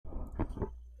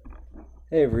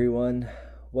Hey everyone,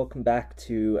 welcome back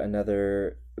to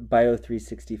another Bio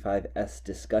 365S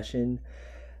discussion.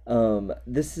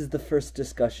 This is the first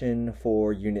discussion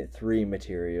for Unit 3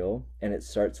 material, and it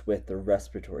starts with the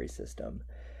respiratory system.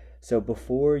 So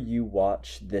before you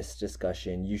watch this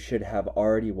discussion, you should have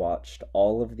already watched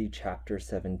all of the Chapter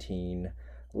 17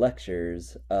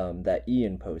 lectures that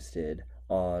Ian posted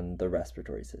on the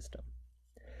respiratory system.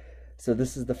 So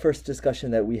this is the first discussion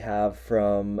that we have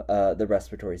from the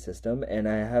respiratory system, and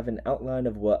I have an outline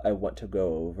of what I want to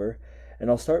go over. And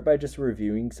I'll start by just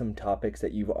reviewing some topics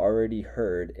that you've already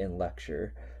heard in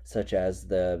lecture, such as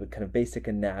the kind of basic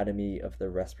anatomy of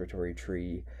the respiratory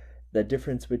tree, the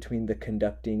difference between the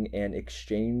conducting and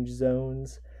exchange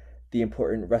zones, the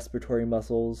important respiratory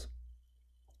muscles,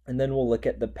 and then we'll look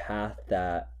at the path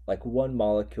that like one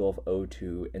molecule of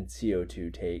O2 and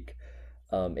CO2 take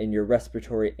in your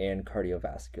respiratory and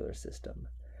cardiovascular system.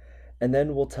 And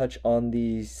then we'll touch on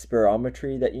the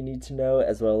spirometry that you need to know,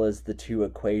 as well as the two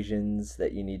equations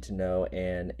that you need to know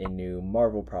and a new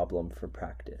Marvel problem for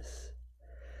practice.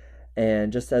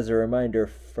 And just as a reminder,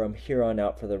 from here on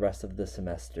out for the rest of the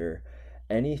semester,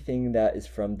 anything that is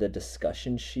from the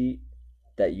discussion sheet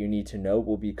that you need to know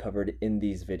will be covered in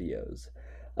these videos.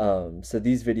 So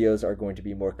these videos are going to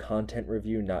be more content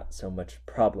review, not so much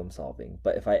problem solving.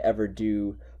 But if I ever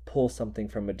do pull something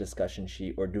from a discussion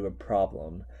sheet or do a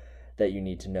problem that you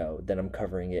need to know, then I'm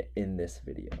covering it in this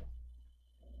video.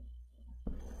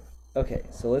 Okay,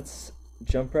 so let's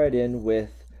jump right in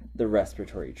with the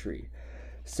respiratory tree.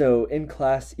 So in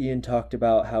class, Ian talked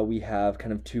about how we have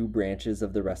kind of two branches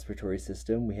of the respiratory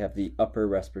system. We have the upper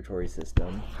respiratory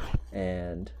system,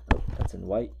 and oh, that's in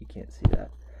white, you can't see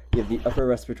that. You have the upper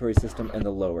respiratory system and the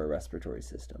lower respiratory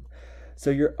system. So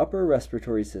your upper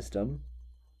respiratory system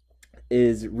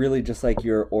is really just like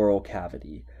your oral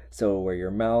cavity. So where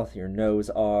your mouth, your nose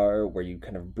are, where you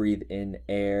kind of breathe in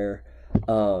air.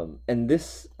 And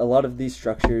a lot of these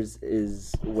structures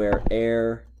is where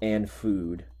air and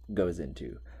food goes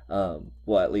into.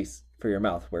 Well, at least for your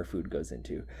mouth, where food goes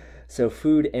into. So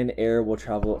food and air will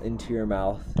travel into your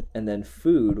mouth, and then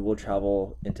food will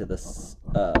travel into the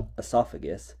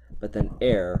esophagus, but then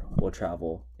air will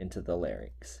travel into the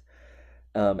larynx,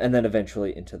 and then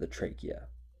eventually into the trachea.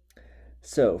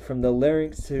 So from the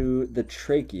larynx to the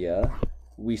trachea,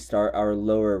 we start our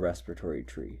lower respiratory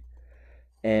tree.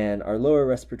 And our lower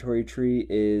respiratory tree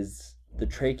is the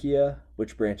trachea,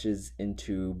 which branches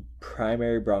into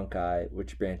primary bronchi,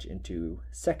 which branch into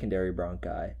secondary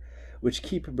bronchi, which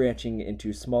keep branching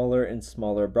into smaller and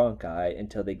smaller bronchi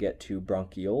until they get to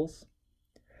bronchioles.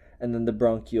 And then the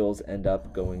bronchioles end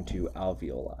up going to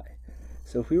alveoli.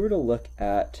 So if we were to look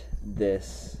at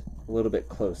this a little bit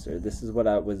closer, this is what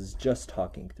I was just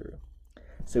talking through.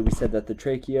 So we said that the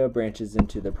trachea branches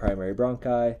into the primary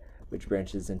bronchi, which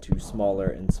branches into smaller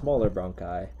and smaller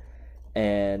bronchi,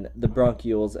 and the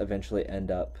bronchioles eventually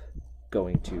end up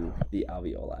going to the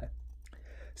alveoli.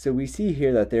 So we see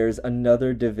here that there's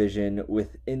another division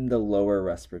within the lower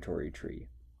respiratory tree.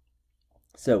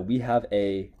 So we have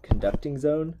a conducting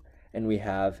zone and we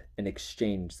have an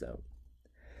exchange zone.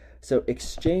 So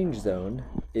exchange zone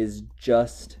is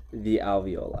just the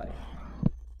alveoli.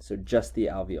 So just the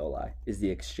alveoli is the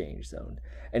exchange zone.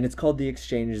 And it's called the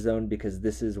exchange zone because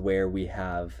this is where we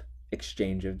have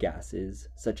exchange of gases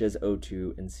such as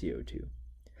O2 and CO2.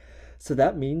 So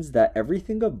that means that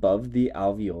everything above the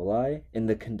alveoli in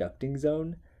the conducting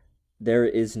zone, there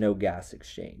is no gas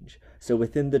exchange. So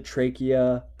within the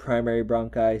trachea, primary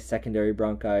bronchi, secondary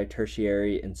bronchi,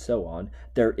 tertiary, and so on,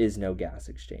 there is no gas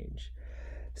exchange.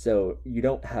 So you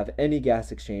don't have any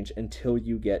gas exchange until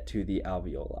you get to the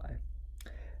alveoli.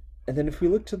 And then if we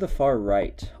look to the far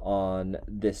right on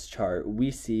this chart, we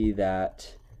see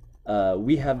that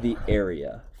we have the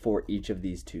area for each of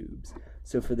these tubes.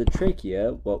 So for the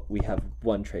trachea, well, we have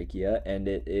one trachea, and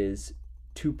it is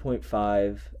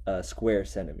 2.5 square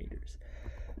centimeters.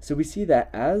 So we see that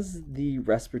as the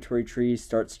respiratory tree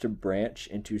starts to branch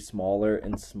into smaller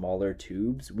and smaller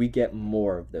tubes, we get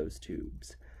more of those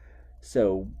tubes.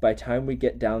 So by the time we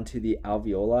get down to the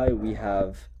alveoli, we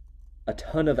have a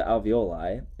ton of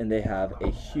alveoli, and they have a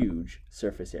huge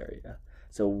surface area.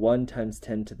 So 1 times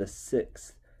 10 to the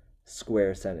 6th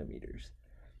square centimeters.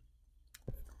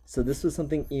 So this was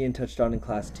something Ian touched on in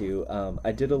class 2.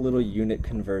 I did a little unit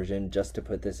conversion just to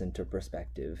put this into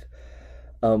perspective.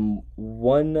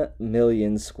 1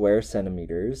 million square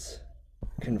centimeters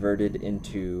converted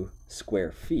into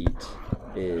square feet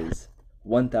is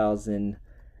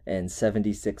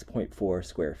 1,076.4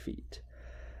 square feet.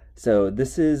 So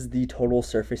this is the total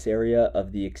surface area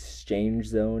of the exchange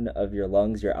zone of your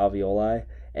lungs, your alveoli,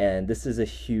 and this is a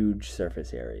huge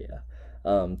surface area.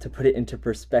 To put it into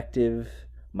perspective,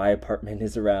 my apartment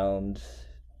is around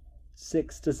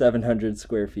 600 to 700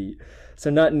 square feet, so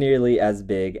not nearly as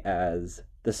big as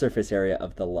the surface area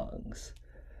of the lungs.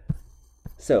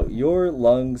 So your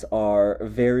lungs are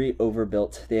very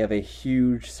overbuilt. They have a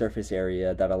huge surface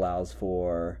area that allows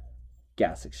for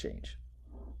gas exchange.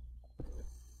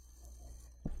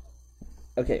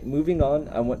 Okay, moving on,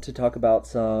 I want to talk about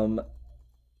some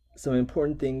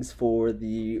important things for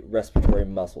the respiratory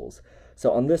muscles.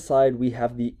 So on this slide, we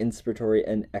have the inspiratory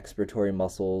and expiratory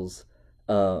muscles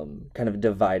kind of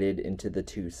divided into the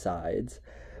two sides.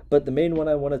 But the main one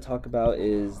I want to talk about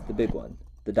is the big one,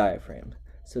 the diaphragm.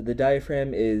 So the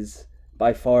diaphragm is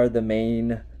by far the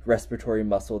main respiratory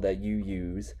muscle that you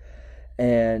use.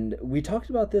 And we talked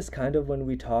about this kind of when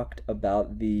we talked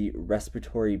about the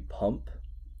respiratory pump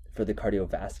for the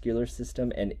cardiovascular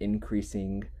system and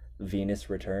increasing venous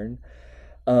return.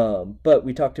 But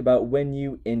we talked about when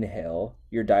you inhale,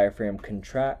 your diaphragm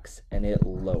contracts and it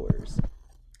lowers.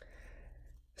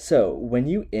 So when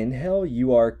you inhale,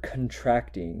 you are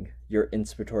contracting your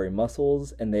inspiratory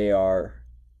muscles and they are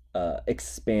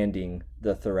expanding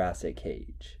the thoracic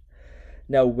cage.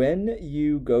 Now, when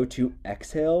you go to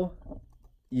exhale,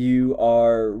 you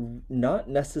are not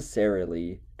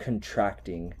necessarily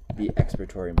contracting the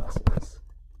expiratory muscles,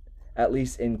 at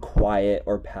least in quiet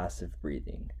or passive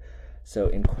breathing. So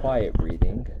in quiet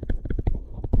breathing,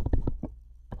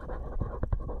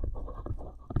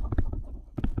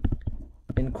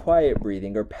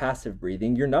 or passive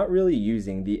breathing, you're not really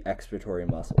using the expiratory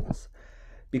muscles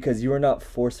because you are not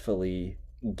forcefully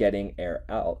getting air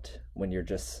out when you're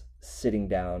just sitting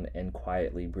down and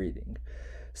quietly breathing.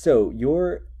 So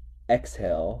your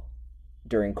exhale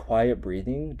during quiet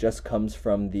breathing just comes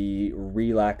from the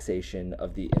relaxation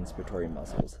of the inspiratory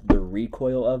muscles, the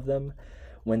recoil of them.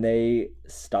 When they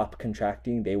stop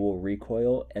contracting, they will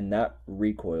recoil, and that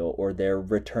recoil, or their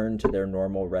return to their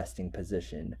normal resting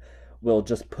position, will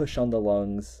just push on the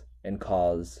lungs and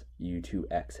cause you to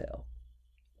exhale.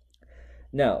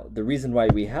 Now, the reason why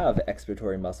we have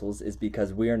expiratory muscles is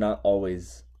because we are not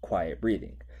always quiet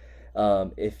breathing.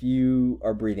 If you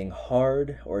are breathing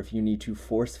hard, or if you need to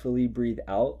forcefully breathe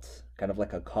out, kind of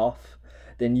like a cough,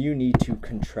 then you need to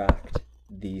contract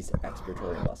these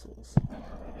expiratory muscles.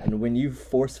 And when you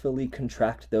forcefully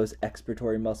contract those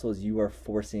expiratory muscles, you are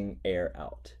forcing air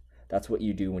out. That's what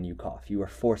you do when you cough. You are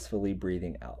forcefully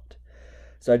breathing out.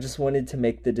 So I just wanted to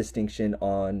make the distinction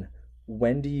on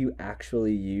when do you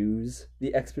actually use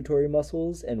the expiratory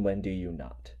muscles and when do you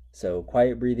not. So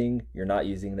quiet breathing, you're not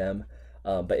using them.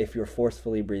 But if you're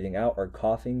forcefully breathing out or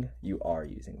coughing, you are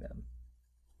using them.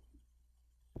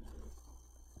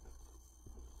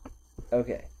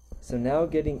 Okay, so now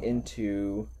getting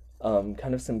into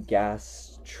kind of some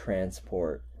gas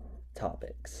transport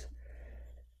topics.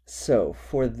 So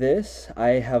for this,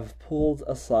 I have pulled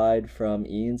a slide from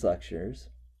Ian's lectures,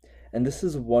 and this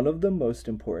is one of the most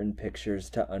important pictures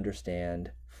to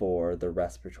understand for the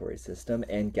respiratory system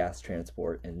and gas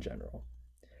transport in general.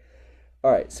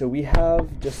 All right, so we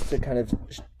have, just to kind of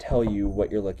tell you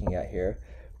what you're looking at here,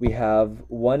 we have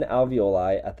one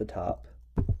alveoli at the top,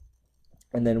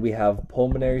 and then we have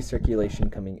pulmonary circulation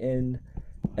coming in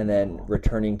and then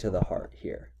returning to the heart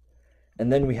here.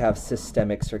 And then we have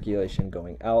systemic circulation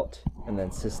going out and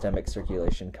then systemic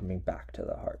circulation coming back to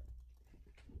the heart.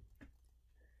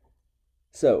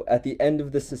 So at the end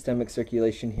of the systemic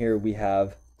circulation here, we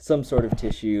have some sort of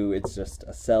tissue. It's just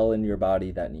a cell in your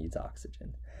body that needs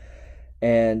oxygen.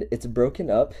 And it's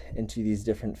broken up into these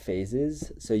different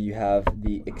phases. So you have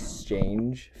the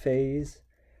exchange phase,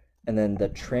 and then the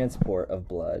transport of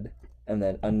blood, and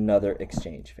then another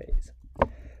exchange phase.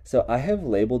 So I have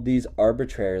labeled these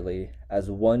arbitrarily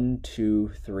as 1, 2,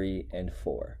 3, and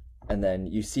 4. And then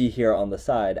you see here on the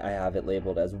side, I have it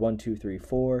labeled as 1, 2, 3,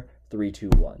 4, 3, 2,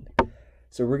 1.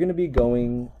 So we're going to be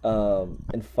going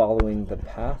and following the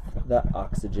path that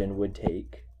oxygen would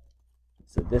take.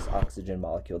 So this oxygen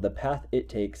molecule, the path it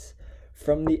takes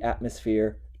from the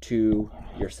atmosphere to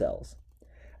your cells.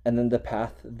 And then the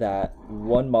path that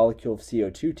one molecule of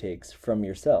CO2 takes from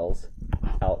your cells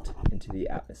out into the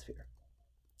atmosphere.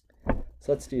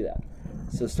 So let's do that.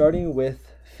 So starting with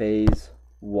phase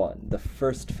 1, the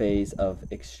first phase of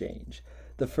exchange.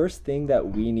 The first thing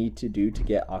that we need to do to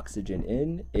get oxygen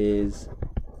in is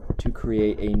to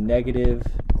create a negative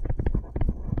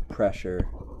pressure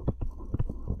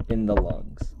in the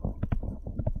lungs.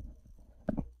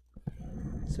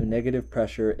 So negative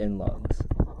pressure in lungs.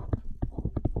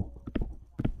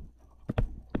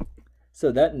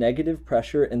 So that negative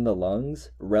pressure in the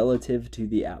lungs relative to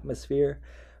the atmosphere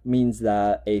means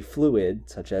that a fluid,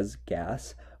 such as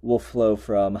gas, will flow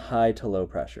from high to low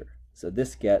pressure. So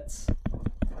this gets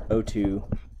O2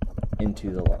 into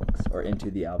the lungs, or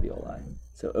into the alveoli.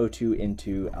 So O2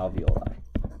 into alveoli.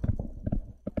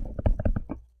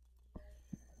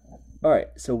 All right,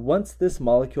 so once this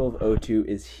molecule of O2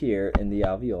 is here in the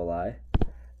alveoli,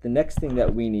 the next thing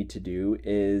that we need to do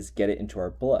is get it into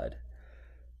our blood.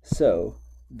 So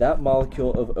that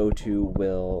molecule of O2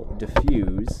 will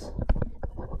diffuse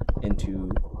into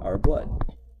our blood.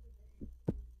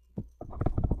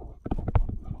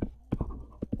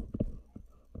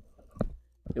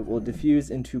 It will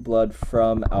diffuse into blood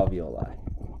from alveoli.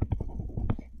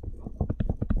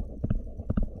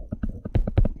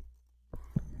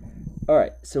 All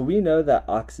right, so we know that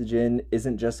oxygen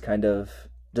isn't just kind of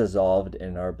dissolved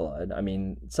in our blood. I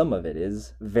mean, some of it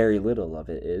is, very little of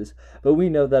it is, but we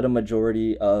know that a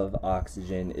majority of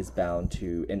oxygen is bound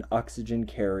to an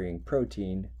oxygen-carrying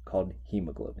protein called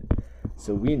hemoglobin.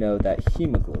 So we know that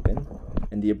hemoglobin,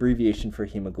 and the abbreviation for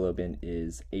hemoglobin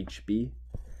is HB,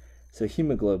 so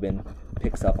hemoglobin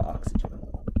picks up oxygen.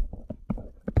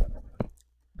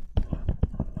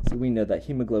 So we know that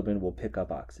hemoglobin will pick up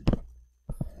oxygen.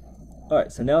 All right,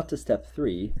 so now to step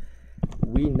 3,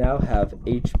 we now have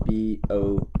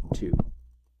HbO2.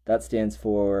 That stands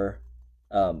for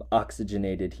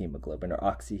oxygenated hemoglobin, or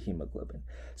oxyhemoglobin.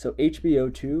 So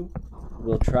HbO2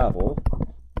 will travel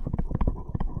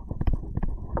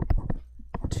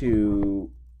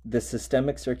to the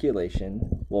systemic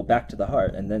circulation, well, back to the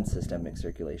heart and then systemic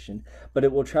circulation, but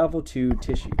it will travel to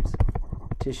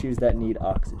tissues that need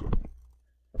oxygen.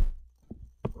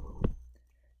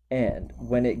 And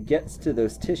when it gets to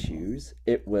those tissues,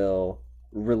 it will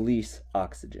release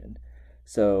oxygen.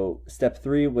 So step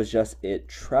 3 was just it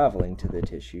traveling to the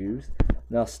tissues.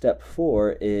 Now step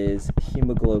 4 is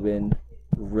hemoglobin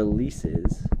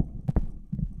releases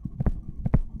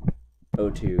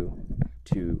O2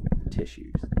 to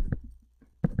tissues.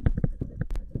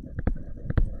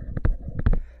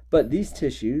 But these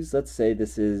tissues, let's say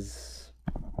this is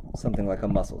something like a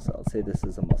muscle cell. Let's say this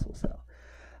is a muscle cell.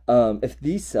 If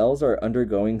these cells are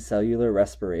undergoing cellular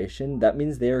respiration, that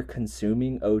means they are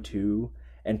consuming O2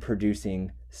 and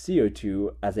producing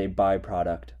CO2 as a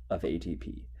byproduct of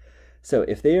ATP. So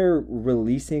if they are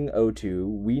releasing O2,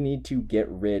 we need to get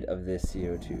rid of this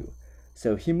CO2.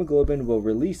 So hemoglobin will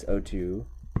release O2,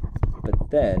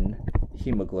 but then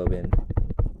hemoglobin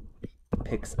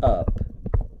picks up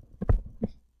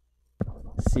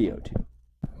CO2.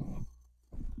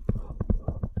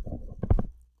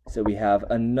 So we have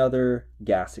another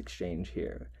gas exchange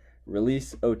here.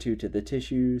 Release O2 to the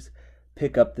tissues,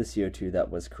 pick up the CO2 that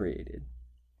was created.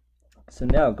 So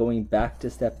now going back to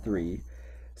step 3,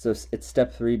 so it's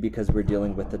step 3 because we're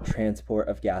dealing with the transport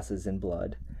of gases in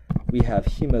blood. We have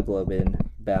hemoglobin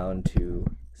bound to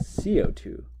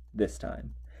CO2 this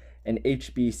time. And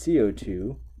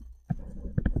HbCO2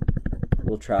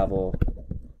 will travel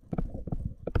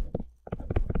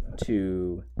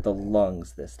to the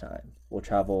lungs this time. Will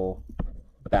travel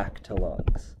back to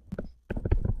lungs.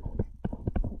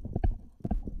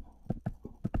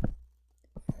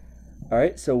 All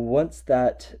right, so once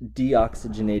that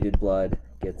deoxygenated blood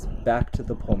gets back to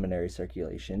the pulmonary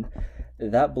circulation,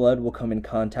 that blood will come in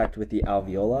contact with the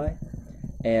alveoli,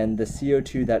 and the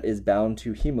CO2 that is bound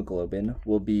to hemoglobin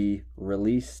will be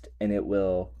released and it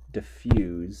will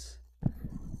diffuse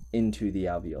into the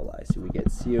alveoli. So we get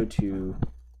CO2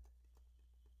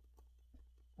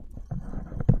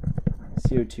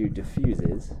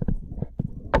 diffuses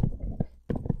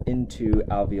into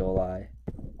alveoli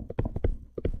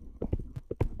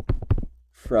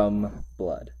from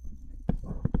blood.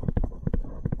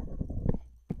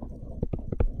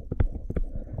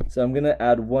 So I'm going to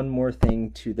add one more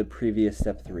thing to the previous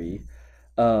step 3.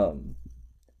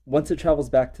 Once it travels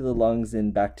back to the lungs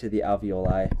and back to the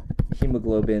alveoli,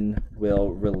 hemoglobin will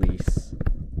release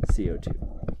CO2.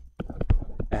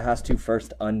 It has to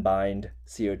first unbind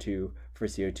CO2 for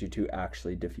CO2 to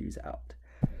actually diffuse out.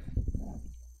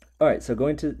 All right, so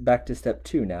going back to step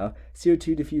 2 now,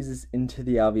 CO2 diffuses into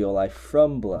the alveoli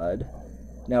from blood.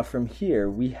 Now from here,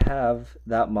 we have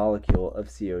that molecule of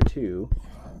CO2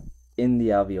 in the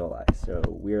alveoli. So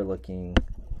we're looking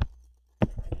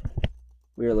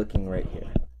right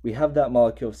here. We have that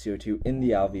molecule of CO2 in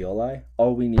the alveoli.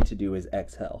 All we need to do is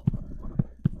exhale.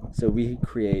 So we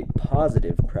create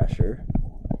positive pressure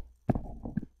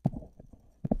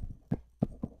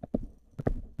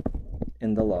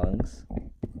in the lungs.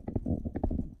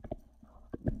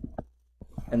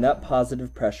 And that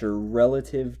positive pressure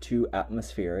relative to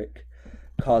atmospheric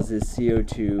causes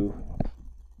CO2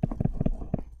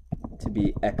 to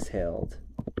be exhaled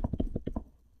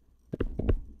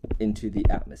into the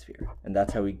atmosphere. And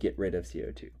that's how we get rid of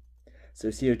CO2. So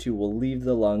CO2 will leave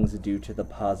the lungs due to the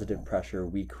positive pressure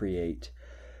we create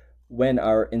when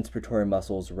our inspiratory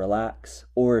muscles relax,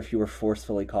 or if you are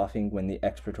forcefully coughing, when the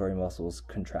expiratory muscles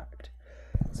contract.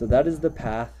 So that is the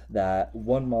path that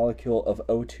one molecule of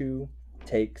O2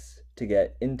 takes to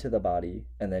get into the body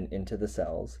and then into the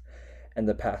cells, and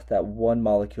the path that one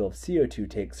molecule of CO2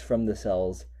 takes from the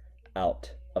cells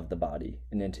out of the body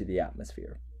and into the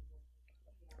atmosphere.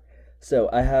 So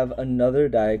I have another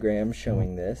diagram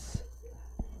showing this.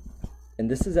 And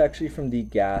this is actually from the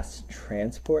gas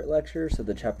transport lecture, so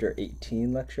the chapter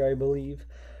 18 lecture, I believe.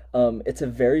 It's a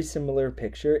very similar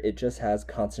picture, it just has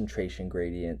concentration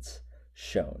gradients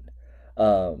shown,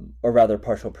 or rather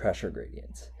partial pressure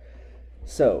gradients.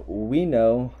 So we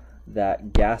know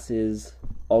that gases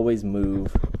always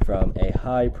move from a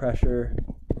high pressure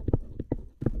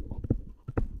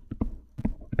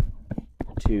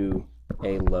to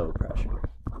a low pressure.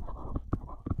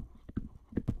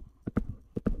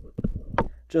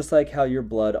 Just like how your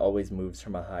blood always moves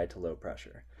from a high to low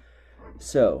pressure.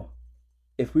 So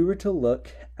if we were to look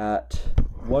at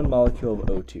one molecule of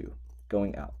O2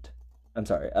 going out,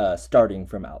 starting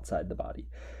from outside the body,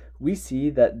 we see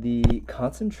that the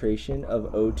concentration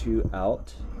of O2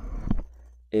 out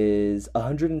is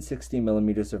 160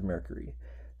 millimeters of mercury.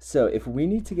 So if we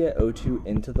need to get O2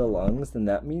 into the lungs, then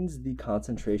that means the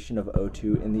concentration of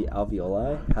O2 in the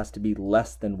alveoli has to be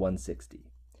less than 160.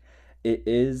 It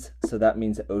is, so that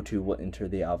means O2 will enter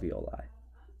the alveoli.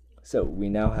 So we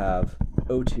now have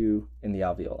O2 in the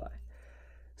alveoli.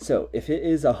 So if it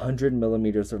is 100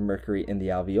 millimeters of mercury in the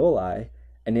alveoli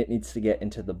and it needs to get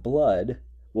into the blood,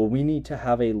 well, we need to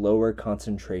have a lower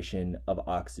concentration of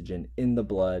oxygen in the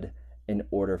blood in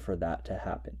order for that to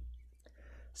happen.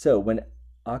 So when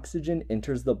oxygen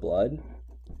enters the blood,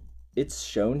 it's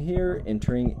shown here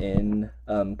entering in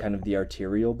kind of the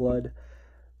arterial blood,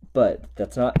 but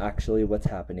that's not actually what's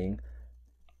happening.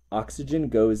 Oxygen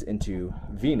goes into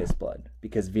venous blood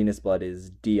because venous blood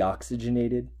is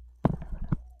deoxygenated,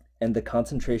 and the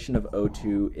concentration of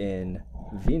O2 in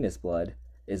venous blood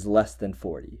is less than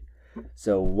 40.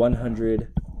 So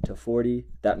 100 to 40,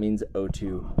 that means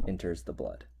O2 enters the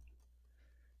blood,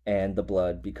 and the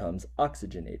blood becomes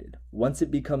oxygenated. Once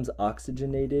it becomes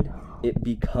oxygenated, it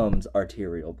becomes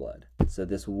arterial blood. So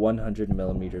this 100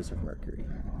 millimeters of mercury.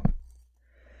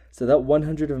 So that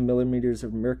 100 millimeters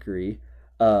of mercury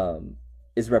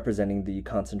is representing the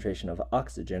concentration of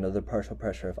oxygen, or the partial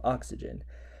pressure of oxygen.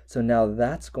 So now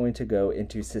that's going to go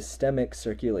into systemic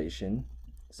circulation.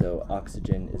 So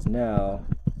oxygen is now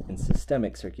in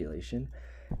systemic circulation,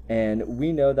 and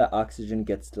we know that oxygen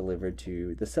gets delivered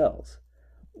to the cells.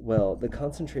 Well, the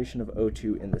concentration of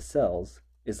O2 in the cells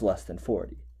is less than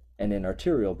 40, and in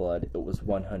arterial blood it was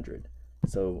 100.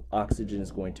 So oxygen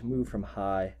is going to move from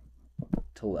high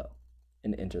to low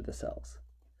and enter the cells.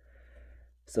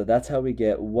 So that's how we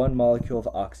get one molecule of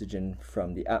oxygen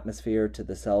from the atmosphere to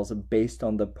the cells based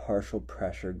on the partial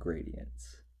pressure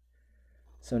gradients.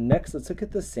 So next, let's look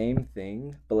at the same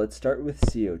thing, but let's start with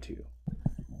CO2.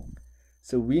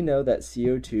 So we know that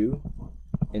CO2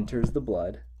 enters the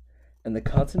blood, and the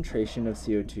concentration of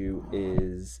CO2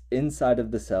 is inside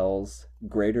of the cells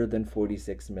greater than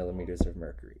 46 millimeters of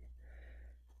mercury.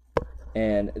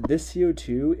 And this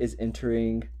CO2 is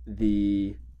entering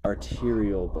the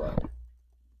arterial blood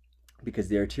because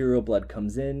the arterial blood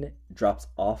comes in, drops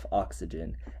off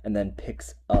oxygen, and then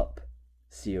picks up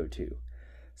CO2.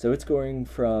 So it's going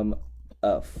from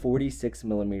 46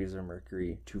 millimeters of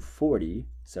mercury to 40,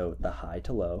 so the high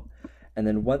to low. And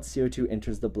then once CO2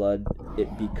 enters the blood,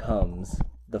 it becomes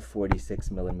the 46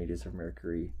 millimeters of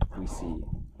mercury we see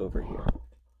over here.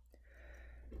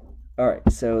 All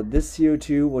right, so this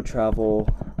CO2 will travel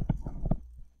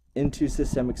into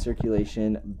systemic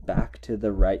circulation back to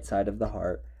the right side of the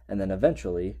heart, and then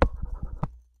eventually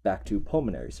back to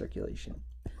pulmonary circulation.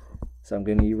 So I'm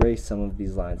going to erase some of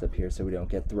these lines up here so we don't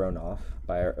get thrown off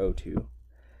by our O2.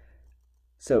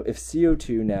 So if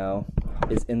CO2 now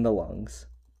is in the lungs,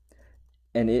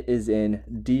 and it is in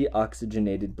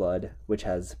deoxygenated blood, which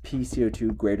has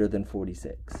pCO2 greater than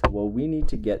 46, well, we need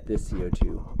to get this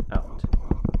CO2 out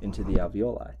into the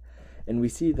alveoli. And we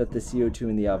see that the CO2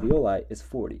 in the alveoli is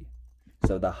 40.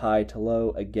 So the high to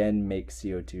low again makes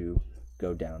CO2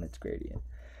 go down its gradient.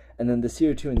 And then the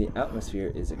CO2 in the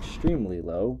atmosphere is extremely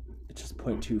low. It's just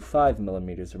 0.25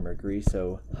 millimeters of mercury,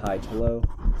 so high to low,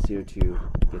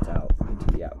 CO2 gets out into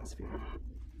the atmosphere.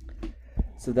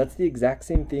 So that's the exact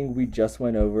same thing we just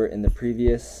went over in the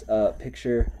previous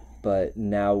picture, but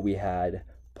now we had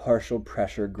partial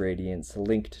pressure gradients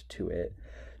linked to it,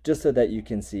 just so that you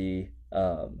can see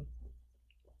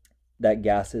that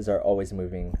gases are always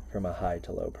moving from a high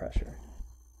to low pressure.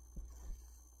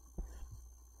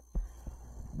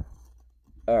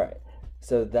 All right,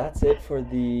 so that's it for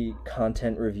the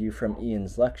content review from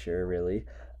Ian's lecture, really.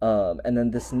 And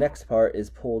then this next part is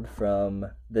pulled from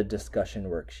the discussion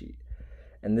worksheet.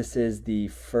 And this is the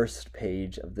first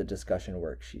page of the discussion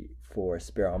worksheet for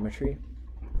spirometry.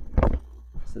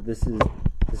 So this is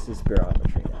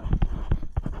spirometry now.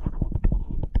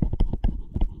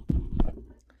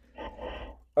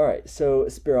 All right, so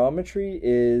spirometry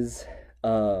is,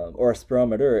 or a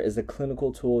spirometer is a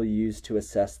clinical tool used to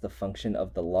assess the function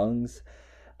of the lungs.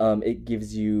 It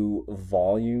gives you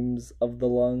volumes of the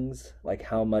lungs, like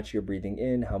how much you're breathing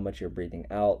in, how much you're breathing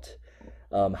out,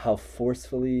 how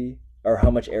forcefully, or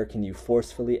how much air can you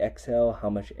forcefully exhale,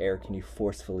 how much air can you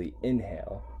forcefully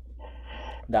inhale,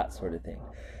 that sort of thing.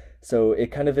 So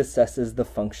it kind of assesses the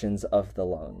functions of the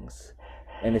lungs.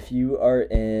 And if you are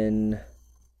in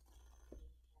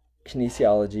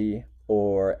kinesiology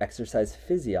or exercise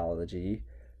physiology,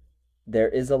 there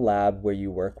is a lab where you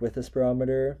work with a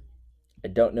spirometer. I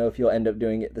don't know if you'll end up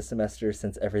doing it this semester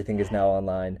since everything is now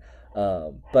online,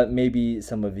 but maybe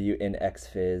some of you in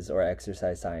ex-phys or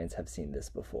exercise science have seen this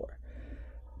before.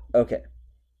 Okay,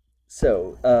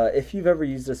 so if you've ever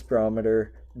used a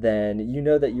spirometer, then you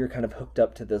know that you're kind of hooked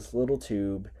up to this little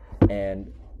tube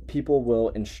and people will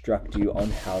instruct you on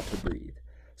how to breathe.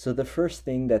 So the first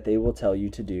thing that they will tell you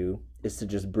to do is to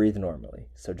just breathe normally.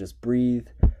 So just breathe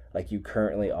like you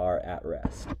currently are at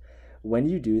rest. When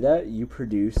you do that, you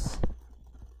produce,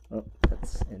 oh,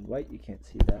 that's in white, you can't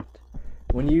see that.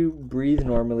 When you breathe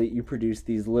normally, you produce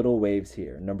these little waves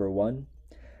here. Number one,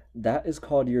 that is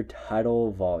called your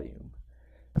tidal volume.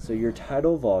 So your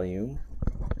tidal volume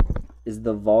is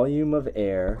the volume of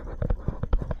air,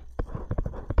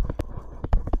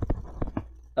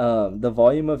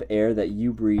 that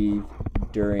you breathe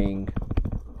during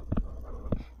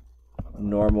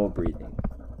normal breathing.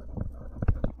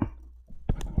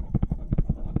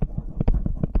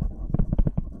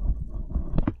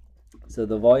 So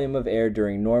the volume of air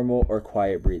during normal or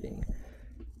quiet breathing.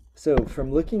 So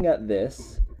from looking at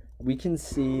this, we can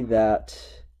see that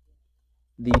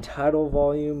the tidal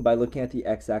volume, by looking at the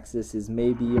x-axis, is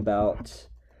maybe about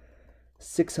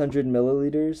 600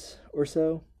 milliliters or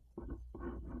so.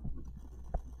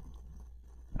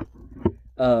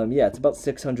 Yeah, it's about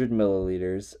 600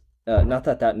 milliliters. Not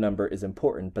that that number is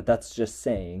important, but that's just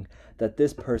saying that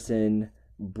this person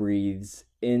breathes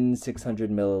in 600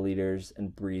 milliliters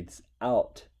and breathes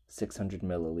out 600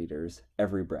 milliliters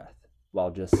every breath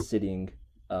while just sitting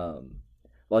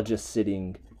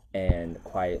and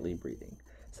quietly breathing.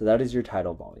 So that is your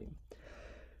tidal volume.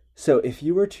 So if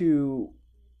you were to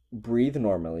breathe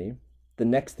normally, the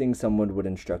next thing someone would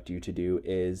instruct you to do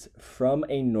is, from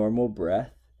a normal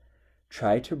breath,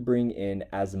 try to bring in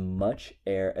as much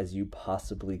air as you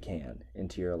possibly can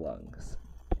into your lungs.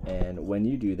 And when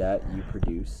you do that, you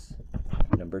produce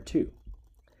number two.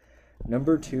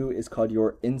 Number two is called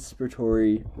your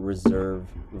inspiratory reserve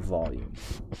volume.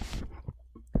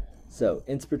 So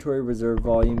inspiratory reserve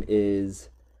volume is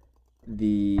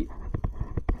the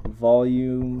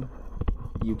volume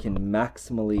you can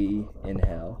maximally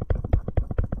inhale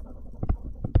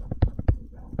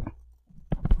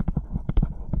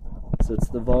So it's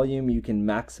the volume you can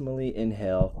maximally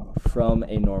inhale from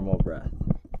a normal breath.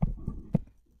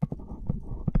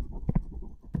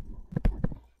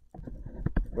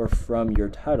 Or from your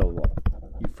tidal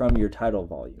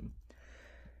volume.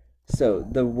 So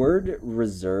the word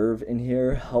reserve in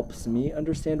here helps me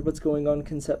understand what's going on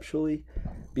conceptually,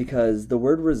 because the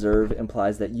word reserve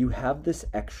implies that you have this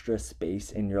extra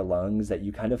space in your lungs that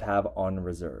you kind of have on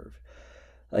reserve.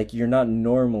 Like, you're not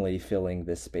normally filling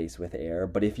this space with air,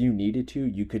 but if you needed to,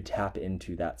 you could tap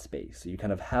into that space. So you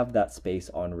kind of have that space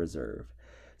on reserve.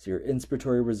 So your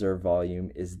inspiratory reserve volume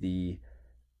is the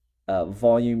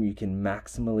volume you can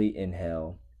maximally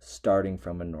inhale starting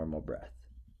from a normal breath.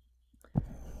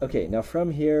 Okay, now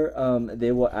from here,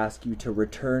 they will ask you to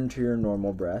return to your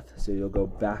normal breath. So you'll go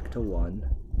back to 1.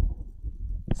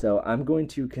 So I'm going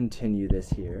to continue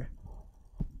this here.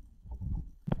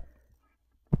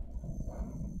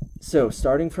 So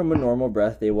starting from a normal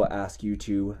breath, they will ask you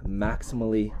to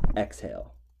maximally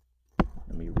exhale.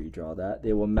 Let me redraw that.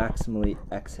 They will maximally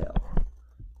exhale.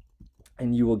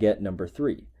 And you will get number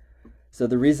 3. So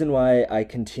the reason why I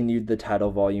continued the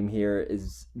tidal volume here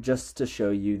is just to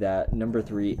show you that number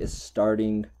 3 is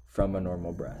starting from a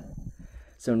normal breath.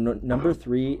 So number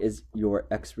 3 is your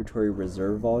expiratory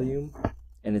reserve volume,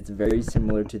 and it's very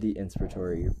similar to the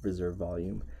inspiratory reserve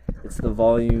volume. It's the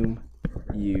volume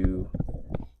you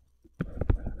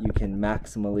can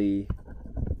maximally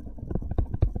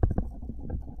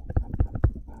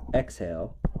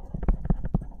exhale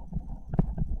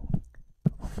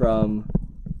from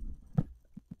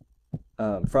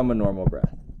from a normal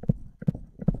breath.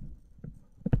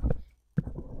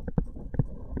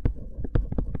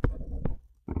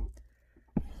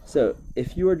 So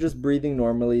if you are just breathing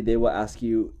normally, they will ask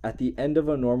you at the end of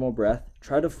a normal breath,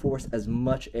 try to force as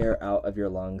much air out of your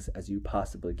lungs as you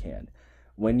possibly can.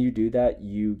 When you do that,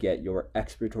 you get your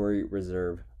expiratory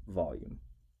reserve volume.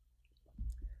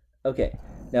 Okay,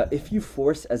 now if you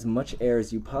force as much air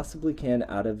as you possibly can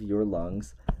out of your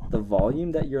lungs, the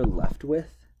volume that you're left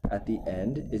with at the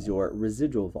end is your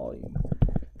residual volume.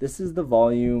 This is the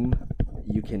volume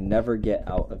you can never get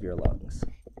out of your lungs.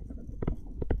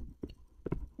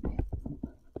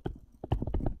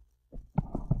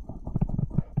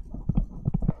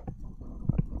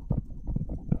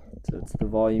 So it's the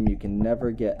volume you can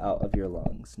never get out of your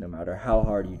lungs, no matter how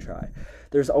hard you try.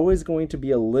 There's always going to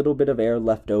be a little bit of air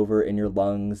left over in your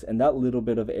lungs, and that little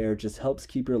bit of air just helps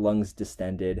keep your lungs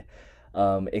distended.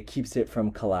 It keeps it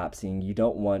from collapsing. You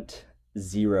don't want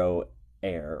zero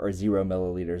air or 0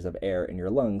 milliliters of air in your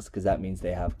lungs because that means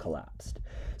they have collapsed.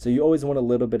 So you always want a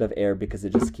little bit of air because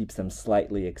it just keeps them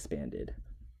slightly expanded.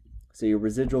 So your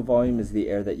residual volume is the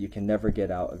air that you can never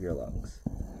get out of your lungs.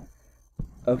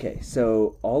 Okay,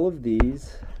 so all of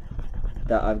these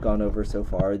that I've gone over so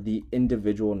far, the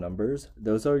individual numbers,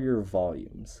 those are your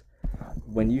volumes.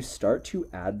 When you start to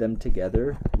add them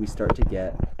together, we start to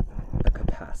get a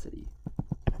capacity.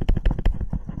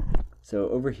 So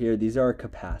over here, these are our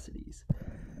capacities.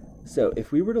 So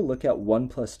if we were to look at 1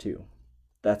 plus 2,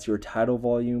 that's your tidal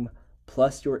volume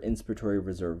plus your inspiratory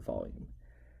reserve volume.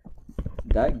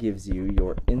 That gives you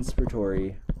your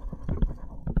inspiratory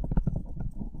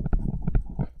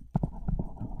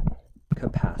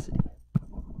capacity.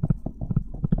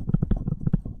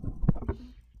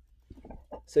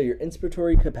 So your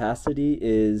inspiratory capacity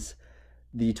is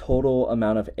the total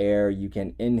amount of air you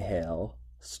can inhale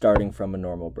starting from a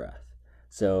normal breath.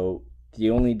 So the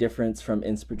only difference from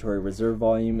inspiratory reserve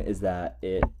volume is that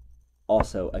it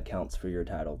also accounts for your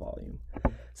tidal volume.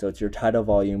 So it's your tidal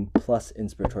volume plus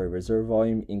inspiratory reserve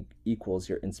volume equals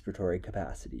your inspiratory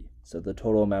capacity. So the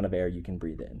total amount of air you can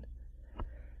breathe in.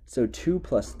 So 2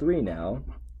 plus 3 now,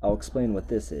 I'll explain what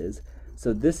this is.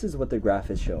 So this is what the graph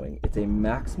is showing. It's a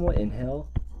maximal inhale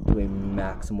to a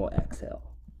maximal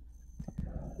exhale.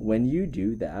 When you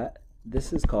do that,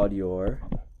 this is called your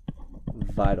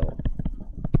vital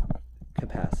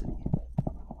capacity.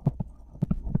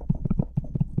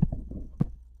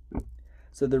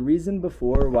 So the reason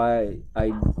before why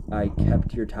I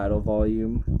kept your tidal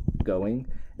volume going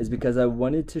is because I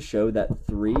wanted to show that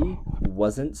 3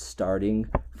 wasn't starting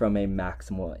from a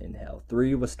maximal inhale.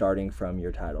 3 was starting from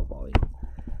your tidal volume.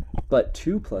 But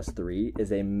 2 plus 3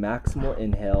 is a maximal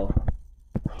inhale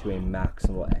to a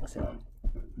maximal exhale.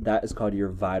 That is called your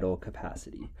vital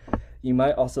capacity. You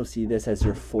might also see this as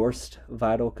your forced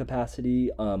vital capacity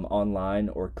online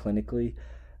or clinically,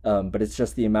 but it's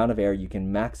just the amount of air you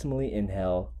can maximally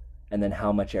inhale and then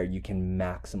how much air you can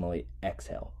maximally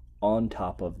exhale on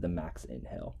top of the max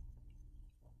inhale.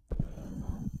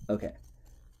 Okay,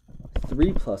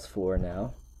 3 plus 4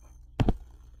 now.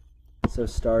 So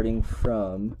starting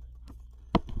from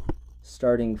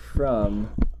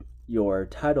your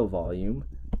tidal volume,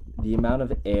 the amount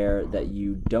of air that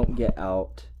you don't get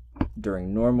out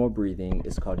during normal breathing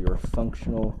is called your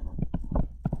functional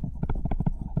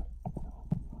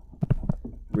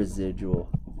residual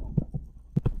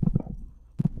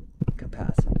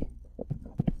capacity.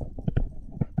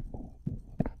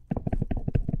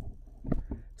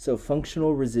 So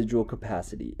functional residual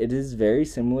capacity, it is very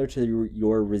similar to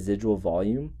your residual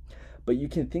volume, but you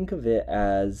can think of it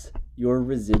as your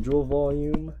residual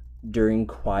volume during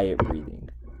quiet breathing.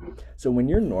 So when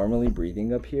you're normally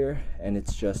breathing up here and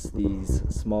it's just these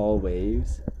small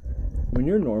waves, when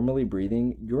you're normally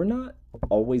breathing, you're not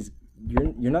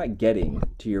getting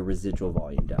to your residual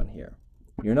volume down here.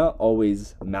 You're not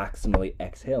always maximally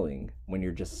exhaling when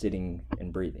you're just sitting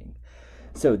and breathing.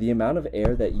 So the amount of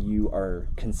air that you are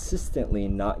consistently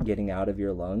not getting out of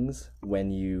your lungs when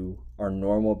you are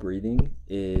normal breathing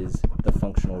is the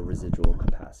functional residual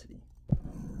capacity.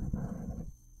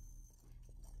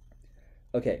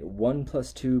 Okay, 1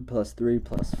 plus 2 plus 3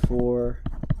 plus 4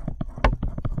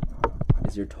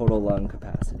 is your total lung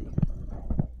capacity.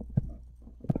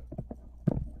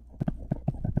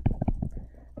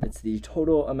 It's the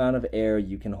total amount of air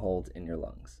you can hold in your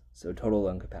lungs. So total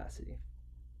lung capacity.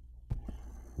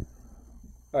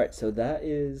 All right, so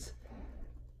those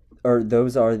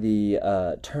are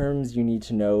the terms you need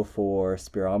to know for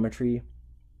spirometry.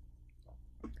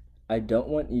 I don't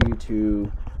want you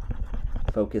to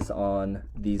focus on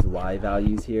these Y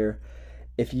values here.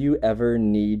 If you ever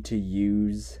need to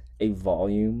use a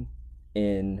volume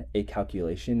in a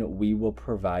calculation, we will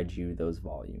provide you those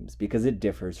volumes because it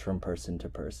differs from person to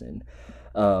person.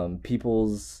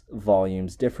 People's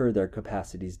volumes differ, their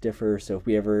capacities differ. So if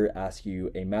we ever ask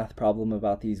you a math problem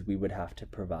about these, we would have to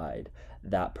provide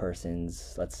that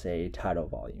person's, let's say, tidal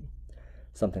volume,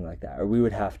 something like that. Or we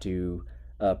would have to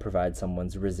provide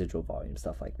someone's residual volume,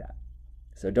 stuff like that.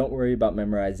 So don't worry about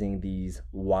memorizing these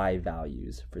Y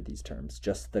values for these terms,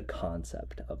 just the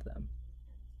concept of them.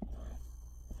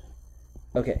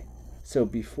 Okay, so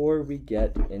before we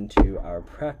get into our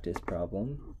practice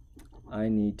problem, I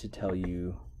need to tell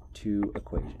you two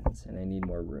equations, and I need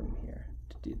more room here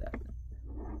to do that.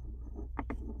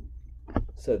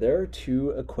 So there are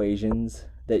two equations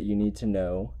that you need to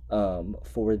know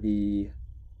for the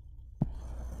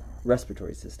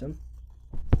respiratory system.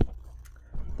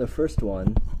 The first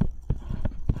one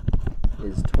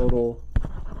is total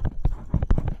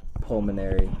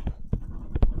pulmonary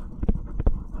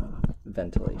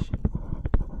ventilation.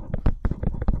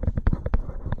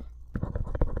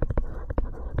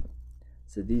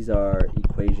 So these are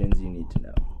equations you need to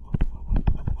know.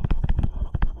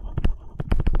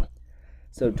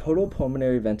 So total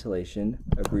pulmonary ventilation,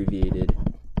 abbreviated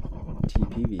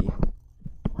TPV,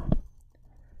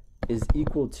 is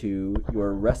equal to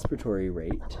your respiratory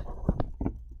rate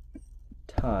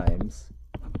times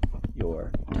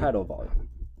your tidal volume.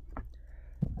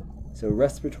 So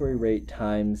respiratory rate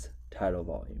times tidal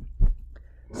volume.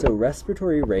 So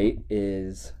respiratory rate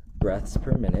is breaths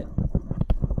per minute.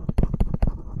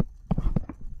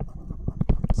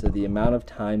 So the amount of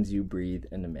times you breathe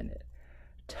in a minute.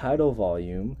 Tidal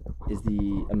volume is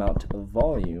the amount of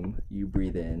volume you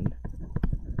breathe in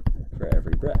for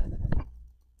every breath.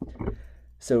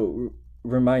 So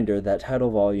reminder that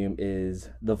tidal volume is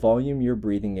the volume you're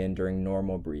breathing in during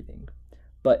normal breathing,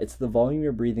 but it's the volume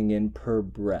you're breathing in per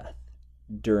breath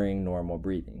during normal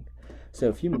breathing. So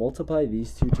if you multiply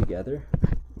these two together,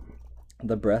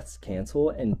 the breaths cancel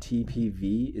and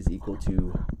TPV is equal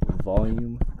to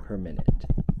volume per minute.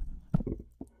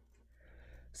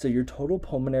 So your total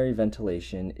pulmonary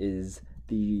ventilation is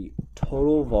the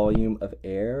total volume of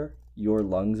air your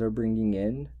lungs are bringing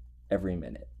in every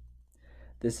minute.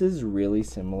 This is really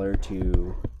similar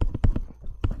to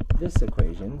this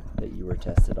equation that you were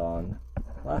tested on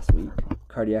last week,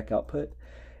 cardiac output.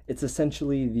 It's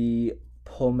essentially the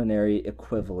pulmonary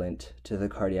equivalent to the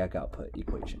cardiac output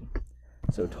equation.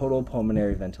 So total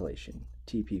pulmonary ventilation,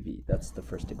 TPV, that's the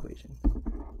first equation.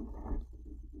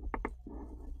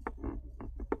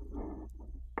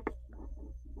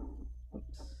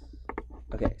 Oops.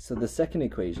 Okay, so the second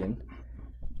equation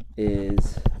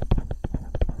is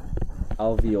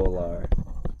alveolar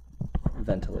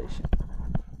ventilation.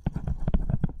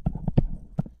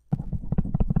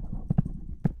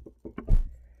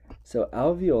 So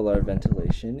alveolar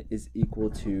ventilation is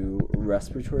equal to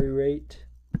respiratory rate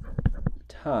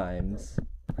times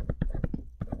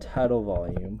tidal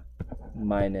volume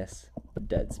minus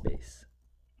dead space.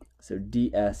 So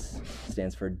DS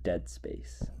stands for dead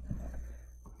space.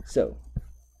 So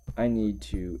I need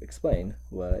to explain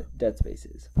what dead space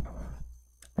is.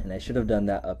 And I should have done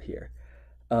that up here.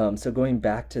 So going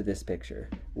back to this picture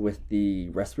with the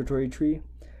respiratory tree,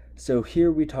 so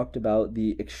here we talked about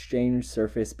the exchange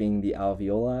surface being the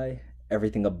alveoli,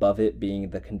 everything above it being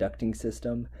the conducting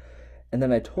system. And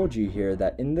then I told you here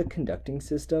that in the conducting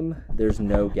system, there's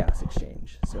no gas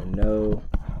exchange. So no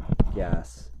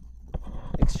gas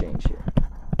exchange here.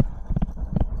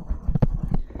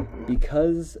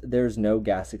 Because there's no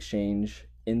gas exchange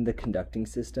in the conducting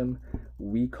system,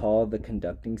 we call the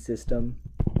conducting system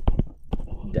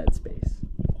dead space.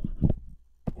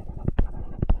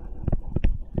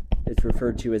 It's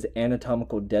referred to as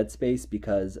anatomical dead space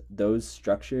because those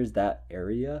structures, that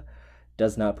area,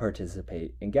 does not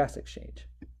participate in gas exchange.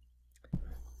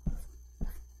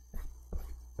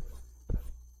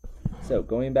 So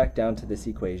going back down to this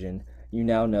equation, you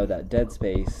now know that dead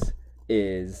space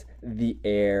is the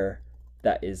air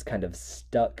that is kind of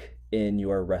stuck in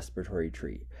your respiratory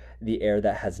tree, the air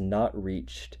that has not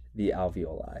reached the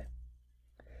alveoli.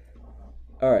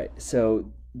 All right,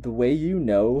 so the way you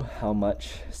know how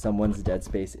much someone's dead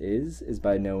space is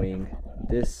by knowing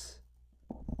this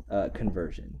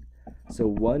conversion. So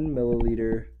 1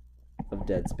 milliliter of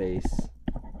dead space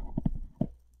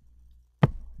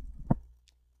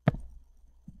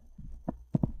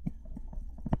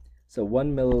So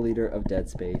 1 milliliter of dead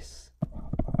space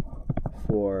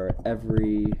for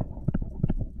every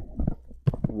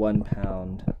 1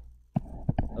 pound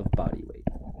of body weight.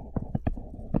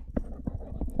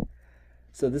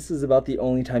 So this is about the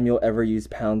only time you'll ever use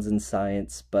pounds in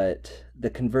science, but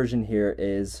the conversion here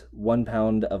is 1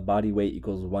 pound of body weight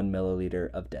equals 1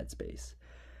 milliliter of dead space.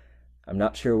 I'm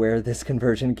not sure where this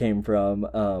conversion came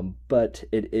from, but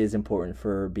it is important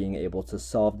for being able to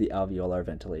solve the alveolar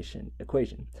ventilation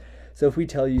equation. So if we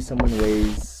tell you someone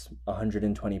weighs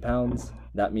 120 pounds,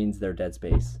 that means their dead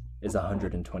space is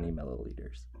 120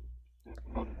 milliliters.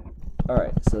 All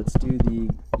right, so let's do the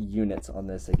units on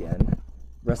this again.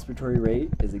 Respiratory rate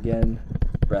is, again,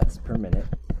 breaths per minute.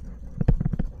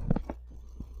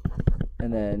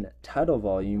 And then tidal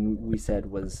volume, we said,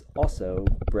 was also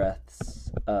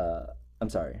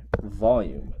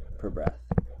volume per breath.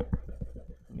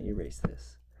 Let me erase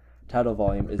this. Tidal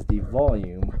volume is the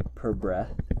volume per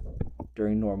breath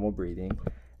during normal breathing.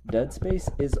 Dead space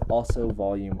is also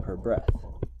volume per breath.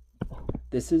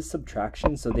 This is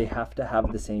subtraction, so they have to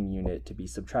have the same unit to be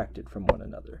subtracted from one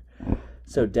another.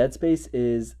 So dead space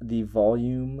is the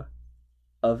volume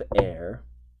of air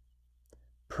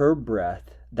per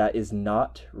breath that is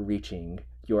not reaching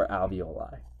your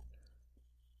alveoli.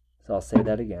 So I'll say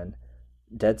that again.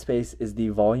 Dead space is the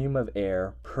volume of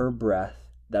air per breath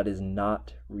that is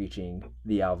not reaching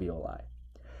the alveoli.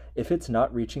 If it's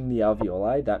not reaching the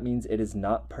alveoli, that means it is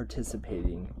not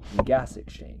participating in gas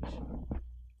exchange.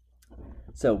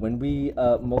 So when we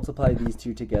multiply these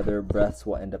two together, breaths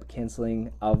will end up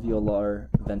canceling. Alveolar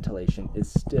ventilation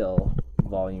is still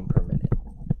volume per minute.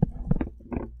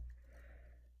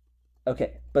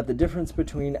 Okay, but the difference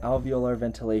between alveolar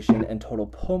ventilation and total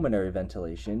pulmonary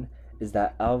ventilation is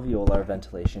that alveolar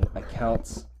ventilation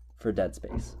accounts for dead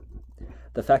space.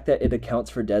 The fact that it accounts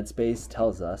for dead space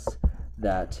tells us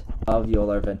that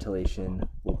alveolar ventilation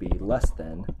will be less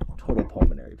than total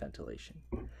pulmonary ventilation,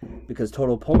 because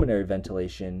total pulmonary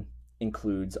ventilation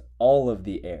includes all of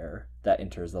the air that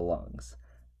enters the lungs.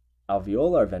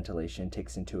 Alveolar ventilation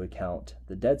takes into account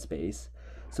the dead space,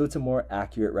 so it's a more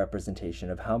accurate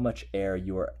representation of how much air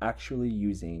you are actually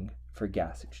using for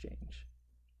gas exchange.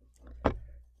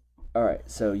 All right,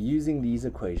 so using these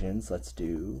equations, let's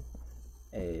do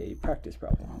a practice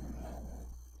problem.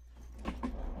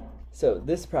 So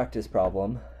this practice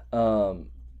problem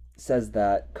says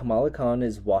that Kamala Khan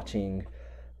is watching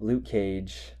Luke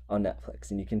Cage on Netflix,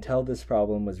 and you can tell this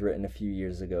problem was written a few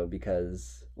years ago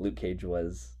because Luke Cage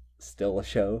was still a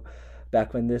show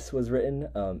back when this was written.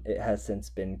 It has since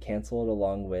been canceled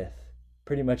along with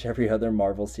pretty much every other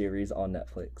Marvel series on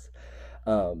Netflix.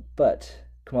 But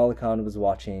Kamala Khan was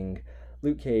watching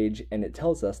Luke Cage, and it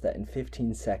tells us that in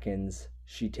 15 seconds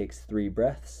she takes 3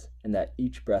 breaths, and that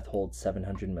each breath holds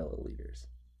 700 milliliters.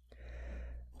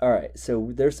 All right,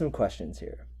 so there's some questions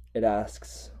here. It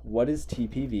asks, what is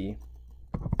TPV?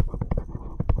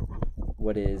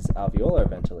 What is alveolar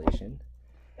ventilation?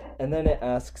 And then it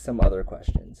asks some other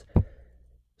questions.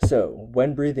 So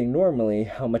when breathing normally,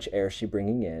 how much air is she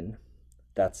bringing in?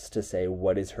 That's to say,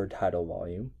 what is her tidal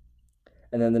volume?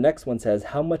 And then the next one says,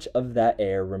 how much of that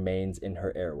air remains in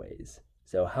her airways?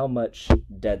 So how much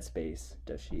dead space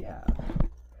does she have?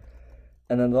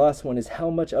 And then the last one is, how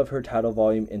much of her tidal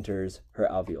volume enters her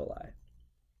alveoli?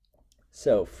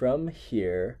 So from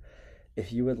here,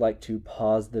 if you would like to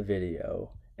pause the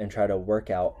video and try to work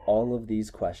out all of these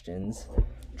questions,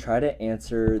 try to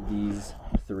answer these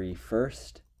 3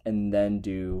 first and then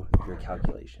do your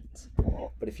calculations.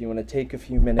 But if you want to take a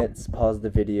few minutes, pause the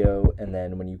video, and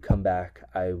then when you come back,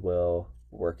 I will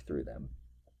work through them.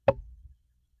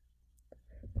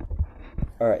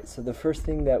 All right, so the first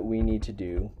thing that we need to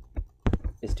do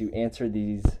is to answer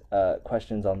these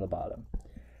questions on the bottom.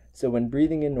 So when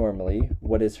breathing in normally,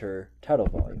 what is her tidal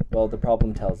volume? Well, the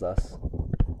problem tells us,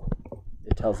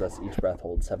 each breath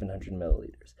holds 700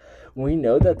 milliliters. We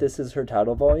know that this is her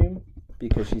tidal volume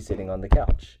because she's sitting on the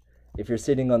couch. If you're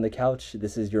sitting on the couch,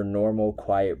 this is your normal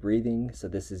quiet breathing, so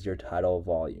this is your tidal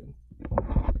volume.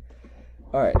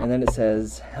 All right, and then it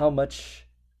says how much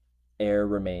air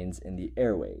remains in the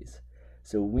airways.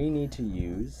 So we need to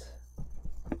use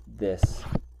this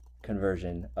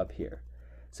conversion up here.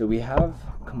 So we have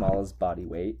Kamala's body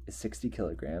weight is 60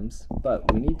 kilograms,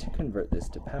 but we need to convert this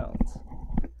to pounds.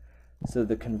 So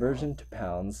the conversion to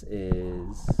pounds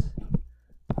is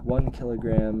 1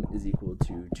 kilogram is equal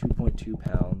to 2.2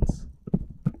 pounds.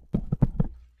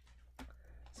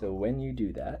 So when you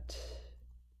do that,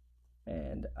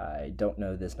 and I don't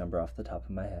know this number off the top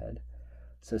of my head,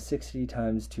 so 60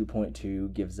 times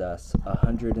 2.2 gives us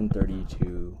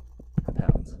 132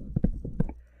 pounds.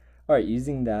 All right,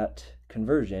 using that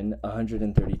conversion,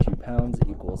 132 pounds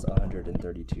equals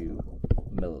 132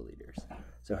 milliliters.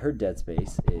 So her dead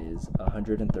space is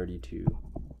 132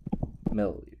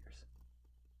 milliliters.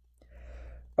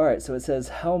 All right, so it says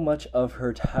how much of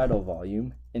her tidal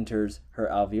volume enters her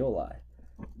alveoli.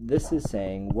 This is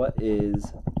saying what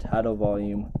is tidal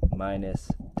volume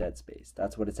minus dead space.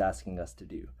 That's what it's asking us to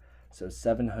do. So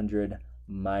 700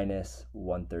 minus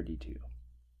 132.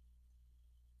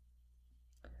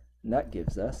 And that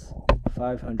gives us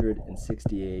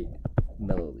 568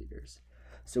 milliliters.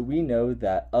 So we know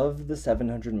that of the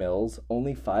 700 mils,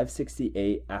 only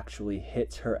 568 actually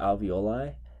hits her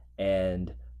alveoli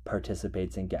and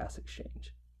participates in gas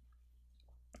exchange.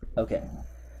 Okay,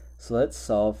 so let's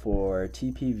solve for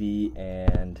TPV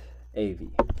and AV.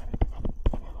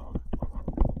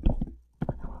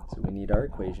 So we need our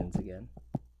equations again.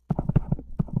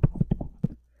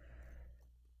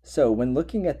 So when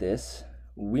looking at this,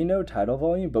 we know tidal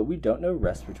volume, but we don't know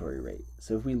respiratory rate.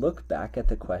 So if we look back at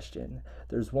the question,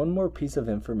 there's one more piece of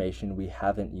information we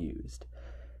haven't used.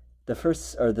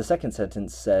 The second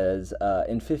sentence says,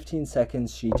 in 15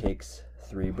 seconds, she takes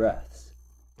 3 breaths.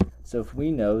 So if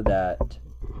we know that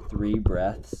 3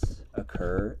 breaths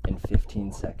occur in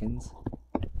 15 seconds,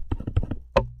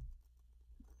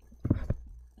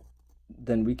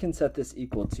 then we can set this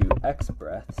equal to X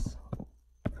breaths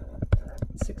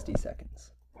in 60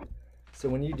 seconds. So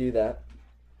when you do that,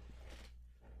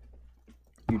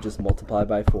 you just multiply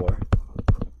by 4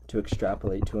 to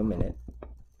extrapolate to a minute.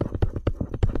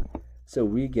 So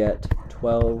we get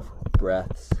 12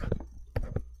 breaths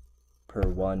per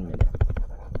 1 minute,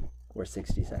 or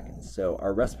 60 seconds. So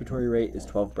our respiratory rate is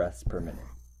 12 breaths per minute.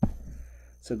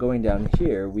 So going down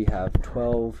here, we have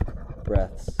 12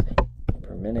 breaths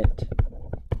per minute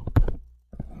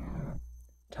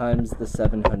times the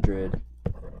 700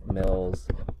 mils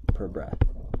per breath.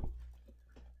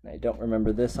 And I don't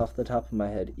remember this off the top of my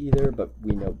head either, but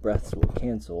we know breaths will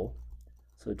cancel.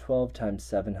 So 12 times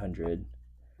 700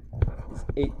 is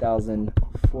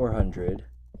 8,400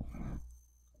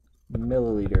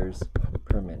 milliliters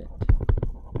per minute.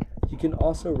 You can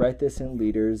also write this in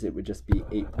liters. It would just be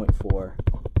 8.4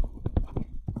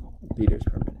 liters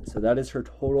per minute. So that is her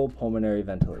total pulmonary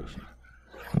ventilation.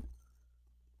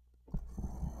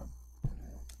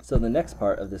 So the next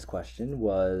part of this question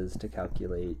was to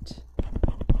calculate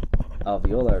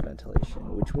alveolar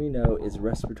ventilation, which we know is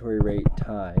respiratory rate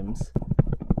times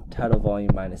tidal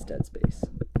volume minus dead space.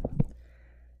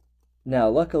 Now,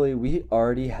 luckily, we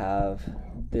already have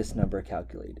this number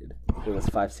calculated. It was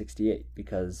 568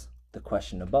 because the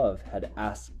question above had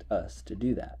asked us to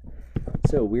do that.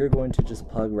 So we're going to just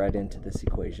plug right into this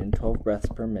equation, 12 breaths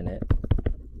per minute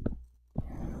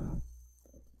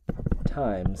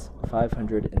times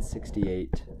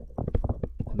 568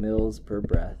 mils per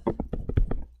breath.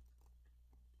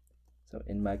 So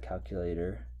in my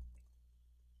calculator,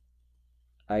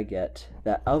 I get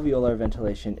that alveolar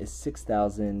ventilation is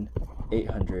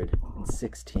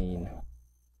 6,816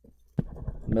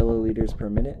 milliliters per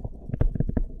minute,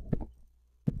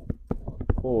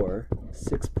 or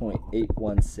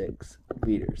 6.816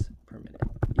 liters per minute.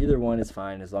 Either one is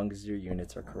fine as long as your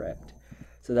units are correct.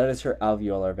 So that is her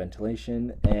alveolar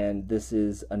ventilation, and this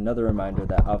is another reminder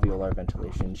that alveolar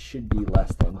ventilation should be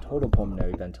less than total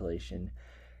pulmonary ventilation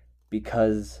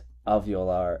because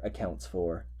alveolar accounts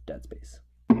for dead space.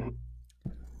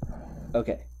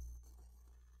 Okay,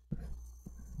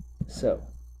 so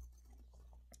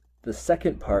the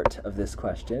second part of this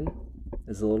question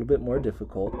is a little bit more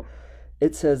difficult.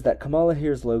 It says that Kamala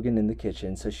hears Logan in the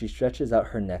kitchen, so she stretches out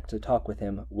her neck to talk with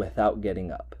him without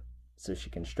getting up, so she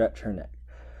can stretch her neck.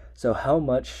 So how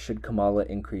much should Kamala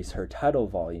increase her tidal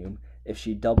volume if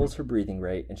she doubles her breathing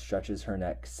rate and stretches her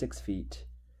neck 6 feet,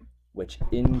 which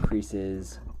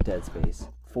increases dead space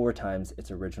 4 times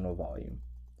its original volume,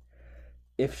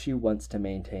 if she wants to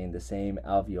maintain the same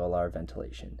alveolar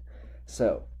ventilation?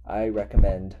 So I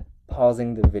recommend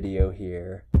pausing the video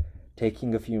here,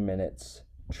 taking a few minutes,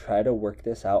 try to work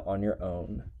this out on your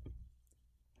own,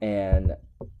 and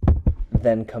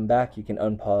then come back. You can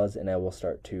unpause and I will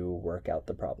start to work out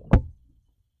the problem.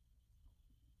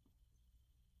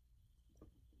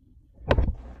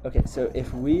 Okay, so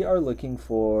if we are looking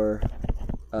for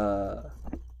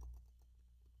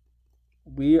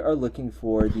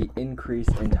the increase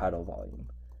in tidal volume.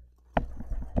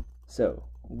 So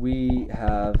we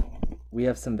have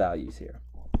some values here.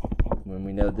 When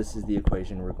we know this is the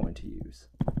equation we're going to use.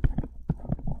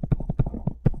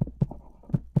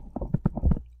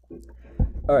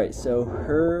 All right, so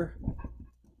her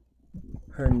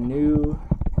new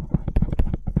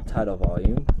tidal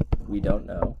volume, we don't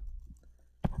know.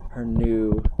 Her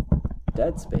new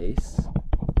dead space,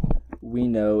 we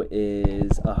know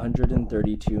is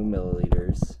 132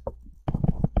 milliliters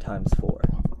times 4.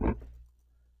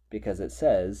 Because it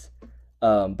says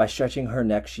by stretching her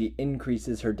neck, she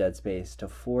increases her dead space to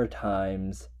 4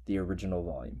 times the original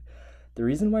volume. The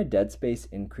reason why dead space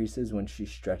increases when she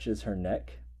stretches her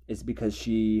neck is because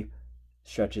she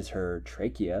stretches her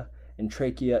trachea, and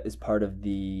trachea is part of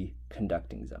the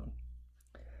conducting zone.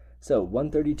 So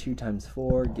 132 times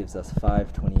 4 gives us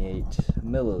 528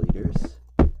 milliliters.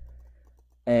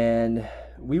 And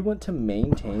we want to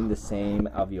maintain the same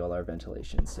alveolar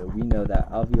ventilation. So we know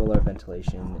that alveolar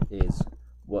ventilation is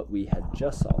what we had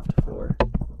just solved for.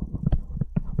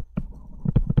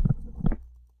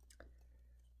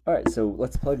 All right, so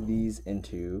let's plug these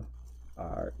into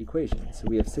our equation. So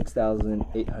we have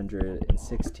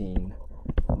 6,816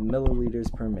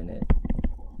 milliliters per minute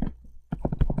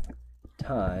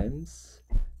times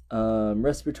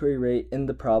respiratory rate. In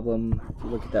the problem, if you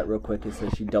look at that real quick, it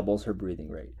says she doubles her breathing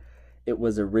rate. It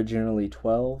was originally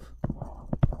 12,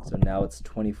 so now it's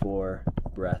 24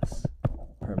 breaths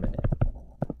per minute.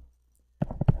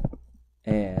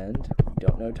 And we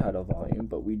don't know tidal volume,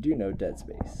 but we do know dead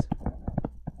space.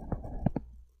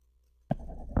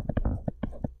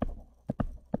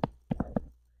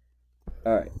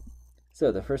 All right,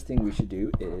 so the first thing we should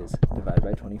do is divide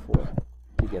by 24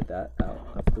 to get that out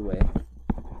of the way.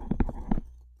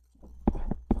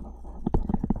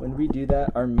 When we do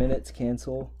that, our minutes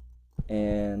cancel,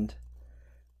 and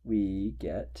we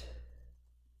get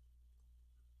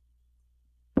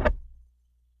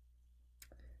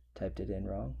typed it in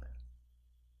wrong.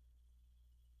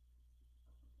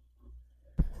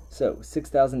 So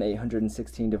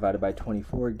 6,816 divided by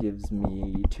 24 gives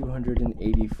me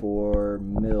 284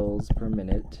 mils per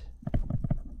minute.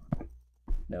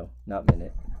 No, not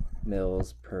minute.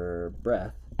 Mils per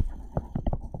breath.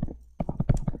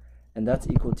 And that's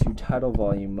equal to tidal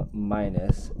volume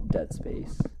minus dead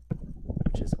space,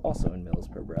 which is also in mils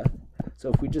per breath.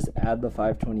 So if we just add the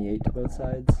 528 to both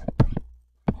sides,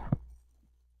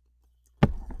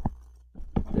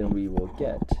 then we will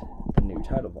get the new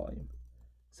tidal volume.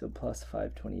 So plus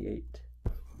 528.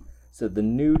 So the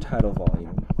new tidal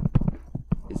volume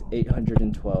is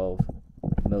 812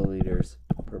 milliliters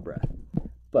per breath.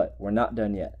 But we're not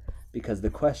done yet, because the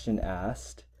question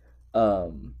asked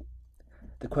how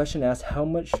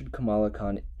much should Kamala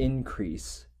Khan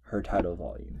increase her tidal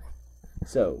volume.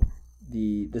 So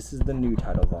this is the new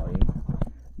tidal volume.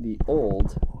 The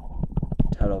old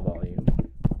tidal volume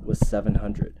was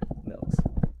 700 mils.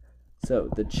 So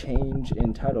the change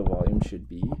in tidal volume should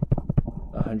be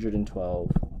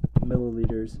 112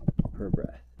 milliliters per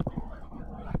breath.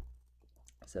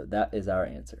 So that is our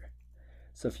answer.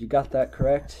 So if you got that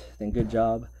correct, then good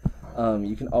job.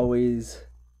 You can always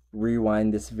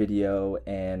rewind this video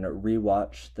and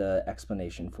rewatch the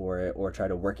explanation for it, or try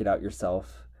to work it out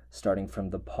yourself starting from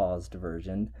the paused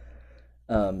version.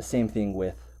 Same thing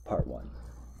with part 1.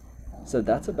 So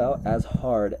that's about as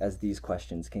hard as these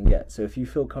questions can get. So if you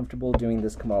feel comfortable doing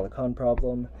this Kamala Khan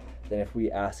problem, then if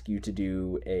we ask you to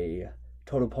do a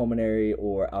total pulmonary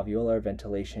or alveolar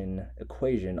ventilation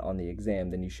equation on the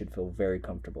exam, then you should feel very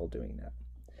comfortable doing that.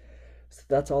 So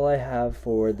that's all I have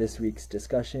for this week's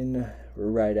discussion.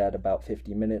 We're right at about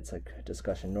 50 minutes, like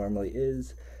discussion normally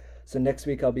is. So next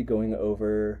week I'll be going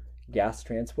over gas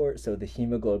transport, so the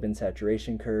hemoglobin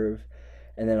saturation curve,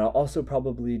 and then I'll also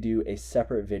probably do a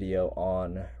separate video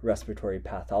on respiratory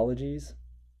pathologies,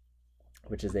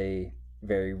 which is a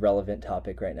very relevant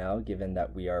topic right now, given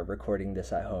that we are recording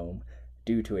this at home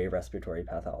due to a respiratory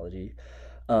pathology.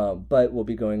 But we'll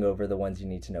be going over the ones you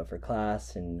need to know for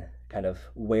class and kind of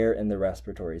where in the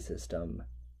respiratory system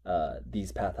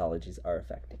these pathologies are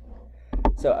affecting.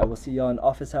 So I will see you on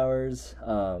office hours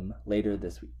later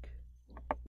this week.